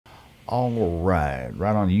All right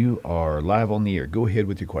on. You are live on the air. Go ahead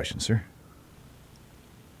with your question, sir.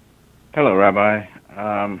 Hello, Rabbi.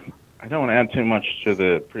 I don't want to add too much to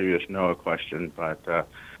the previous Noah question, but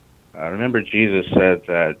I remember Jesus said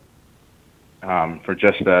that for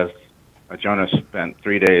just as Jonah spent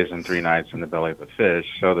 3 days and 3 nights in the belly of a fish,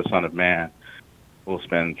 so the Son of Man will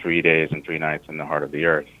spend 3 days and 3 nights in the heart of the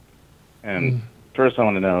earth. And first, I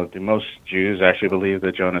want to know, do most Jews actually believe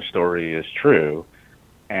that Jonah's story is true?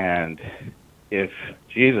 And if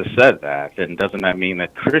Jesus said that, then doesn't that mean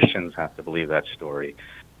that Christians have to believe that story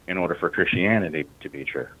in order for Christianity to be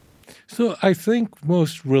true? So I think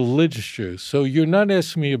most religious Jews, so you're not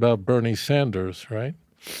asking me about Bernie Sanders, right?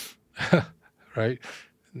 Right?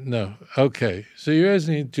 No. Okay. So you're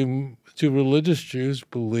asking, do religious Jews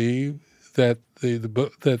believe that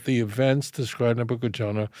the events described in the book of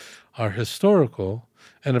Jonah are historical?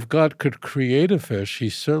 And if God could create a fish, he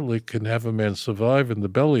certainly can have a man survive in the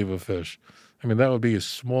belly of a fish. I mean, that would be a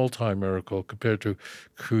small-time miracle compared to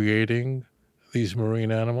creating these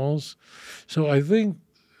marine animals. So I think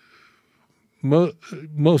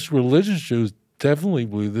most religious Jews definitely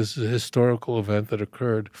believe this is a historical event that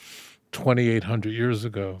occurred 2,800 years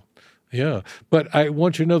ago. Yeah, but I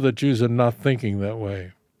want you to know that Jews are not thinking that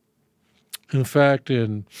way. In fact,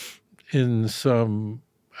 in some,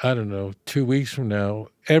 I don't know, 2 weeks from now,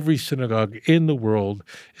 every synagogue in the world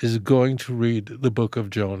is going to read the book of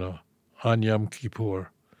Jonah on Yom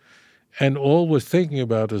Kippur. And all we're thinking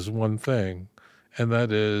about is one thing, and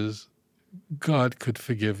that is God could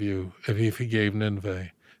forgive you if he forgave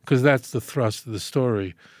Nineveh, because that's the thrust of the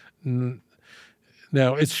story. Now,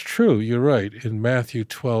 it's true, you're right. In Matthew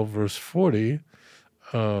 12, verse 40,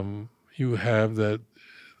 you have that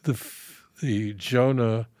the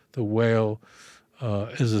Jonah, the whale,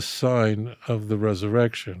 is a sign of the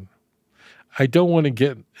resurrection. I don't want to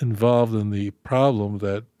get involved in the problem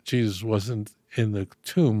that Jesus wasn't in the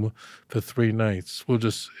tomb for 3 nights. We'll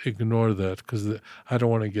just ignore that because I don't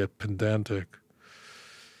want to get pedantic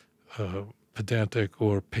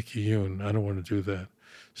or picayune. I don't want to do that.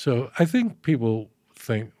 So I think people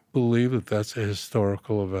believe that that's a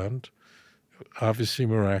historical event, obviously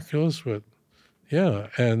miraculous, but yeah.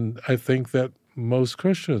 And I think that most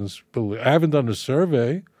Christians believe. I haven't done a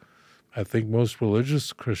survey. I think most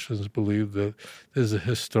religious Christians believe that there's a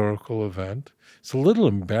historical event. It's a little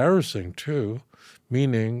embarrassing, too,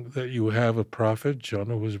 meaning that you have a prophet,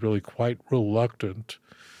 Jonah, who was really quite reluctant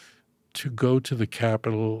to go to the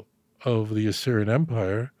capital of the Assyrian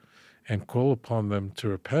Empire and call upon them to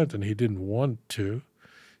repent, and he didn't want to.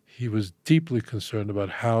 He was deeply concerned about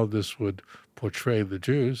how this would portray the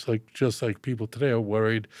Jews, just like people today are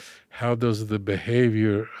worried how does the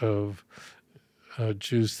behavior of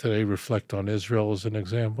Jews today reflect on Israel as an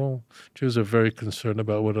example. Jews are very concerned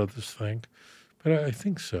about what others think. But I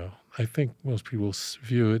think so. I think most people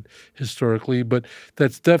view it historically, but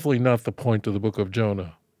that's definitely not the point of the book of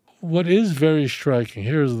Jonah. What is very striking,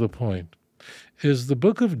 here's the point, is the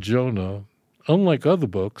book of Jonah, unlike other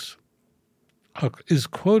books, is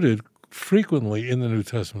quoted frequently in the New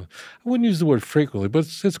Testament. I wouldn't use the word frequently, but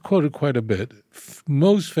it's quoted quite a bit,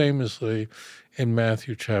 most famously in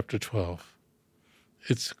Matthew chapter 12.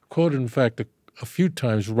 It's quoted, in fact, a few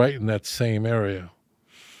times right in that same area,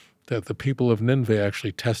 that the people of Nineveh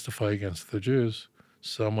actually testify against the Jews.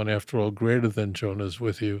 Someone, after all, greater than Jonah is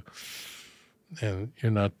with you, and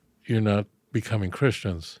you're not becoming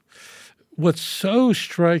Christians. What's so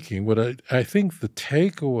striking, I think the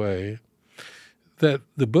takeaway, that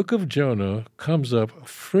the book of Jonah comes up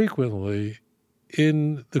frequently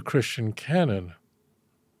in the Christian canon.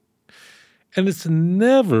 And it's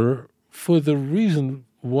never for the reason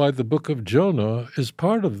why the book of Jonah is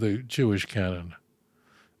part of the Jewish canon.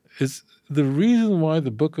 It's the reason why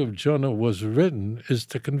the book of Jonah was written is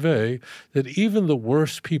to convey that even the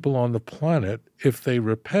worst people on the planet, if they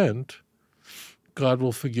repent, God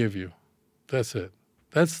will forgive you. That's it.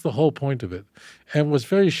 That's the whole point of it. And what's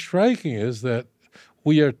very striking is that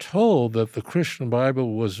we are told that the Christian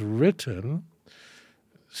Bible was written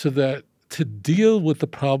so that to deal with the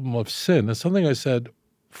problem of sin, is something I said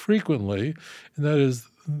frequently, and that is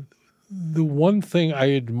the one thing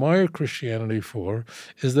I admire Christianity for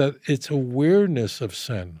is that its awareness of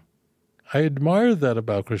sin. I admire that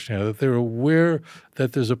about Christianity, that they're aware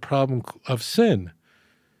that there's a problem of sin.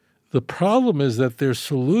 The problem is that their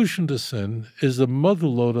solution to sin is a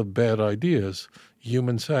motherload of bad ideas,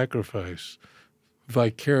 human sacrifice,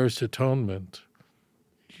 vicarious atonement,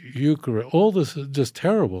 Eucharist. All this is just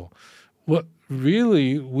terrible. What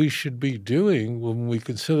really we should be doing when we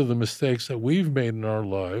consider the mistakes that we've made in our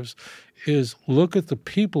lives is look at the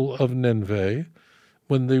people of Nineveh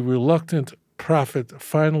when the reluctant prophet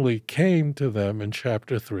finally came to them in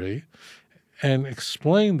chapter 3 and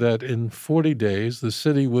explained that in 40 days the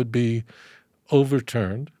city would be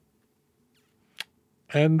overturned,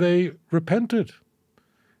 and they repented.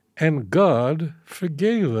 And God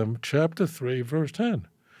forgave them, chapter 3, verse 10.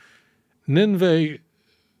 Nineveh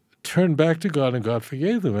turned back to God, and God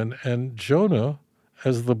forgave them. And Jonah,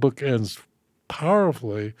 as the book ends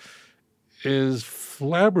powerfully, is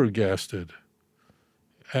flabbergasted.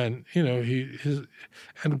 And,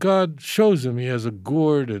 and God shows him he has a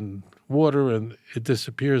gourd and water, and it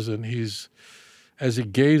disappears, and as he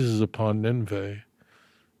gazes upon Nineveh.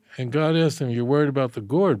 And God asked him, you're worried about the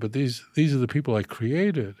gourd, but these are the people I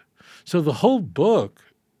created. So the whole book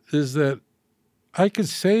is that I can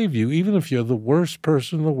save you, even if you're the worst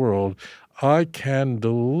person in the world. I can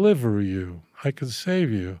deliver you. I can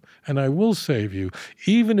save you, and I will save you.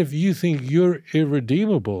 Even if you think you're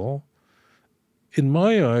irredeemable, in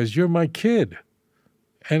my eyes, you're my kid.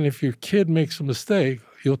 And if your kid makes a mistake,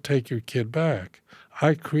 you'll take your kid back.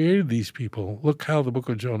 I created these people. Look how the book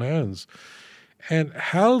of Jonah ends. And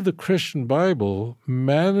how the Christian Bible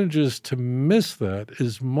manages to miss that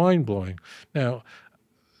is mind-blowing. Now,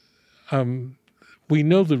 we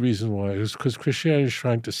know the reason why. It's because Christianity is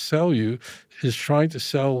trying to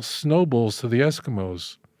sell snowballs to the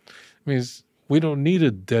Eskimos. It means we don't need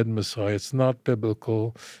a dead Messiah. It's not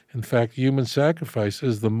biblical. In fact, human sacrifice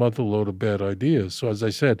is the motherlode of bad ideas. So as I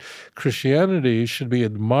said, Christianity should be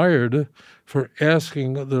admired for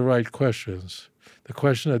asking the right questions. The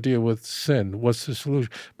question that deal with sin, what's the solution?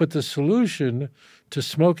 But the solution to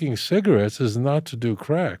smoking cigarettes is not to do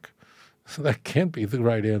crack. So that can't be the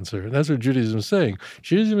right answer. And that's what Judaism is saying.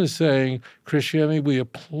 Judaism is saying, Christianity, we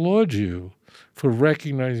applaud you for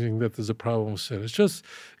recognizing that there's a problem with sin. It's just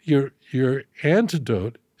your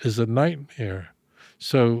antidote is a nightmare.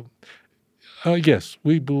 So, yes,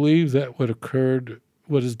 we believe that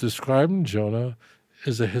what is described in Jonah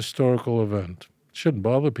is a historical event. It shouldn't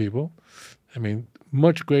bother people. I mean,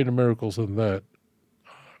 much greater miracles than that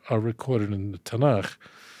are recorded in the Tanakh.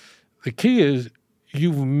 The key is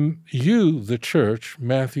you, the church,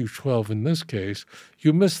 Matthew 12 in this case,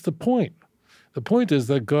 you missed the point. The point is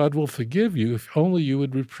that God will forgive you if only you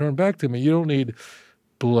would return back to him. You don't need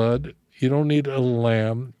blood. You don't need a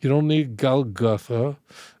lamb. You don't need Golgotha.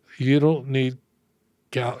 You don't need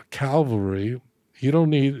Calvary. You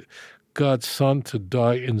don't need God's Son to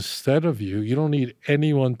die instead of you. You don't need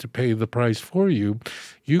anyone to pay the price for you.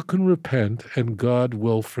 You can repent and God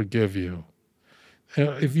will forgive you.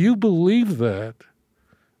 Now, if you believe that,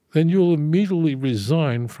 then you will immediately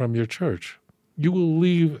resign from your church. You will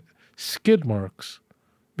leave skid marks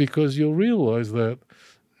because you'll realize that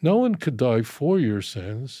no one could die for your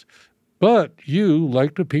sins, but you,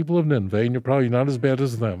 like the people of Nineveh, and you're probably not as bad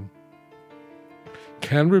as them,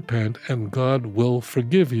 can repent and God will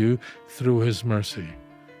forgive you through his mercy.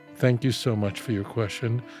 Thank you so much for your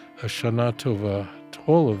question. A Shana Tova to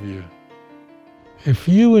all of you. If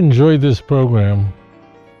you enjoyed this program,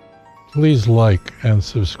 please like and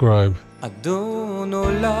subscribe. אדון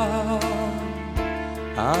עולם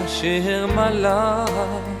אשר מלך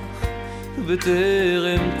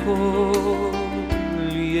בטרם כל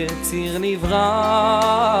יציר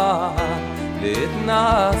נברא לעת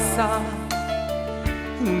נעשה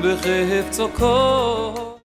בחפצו כל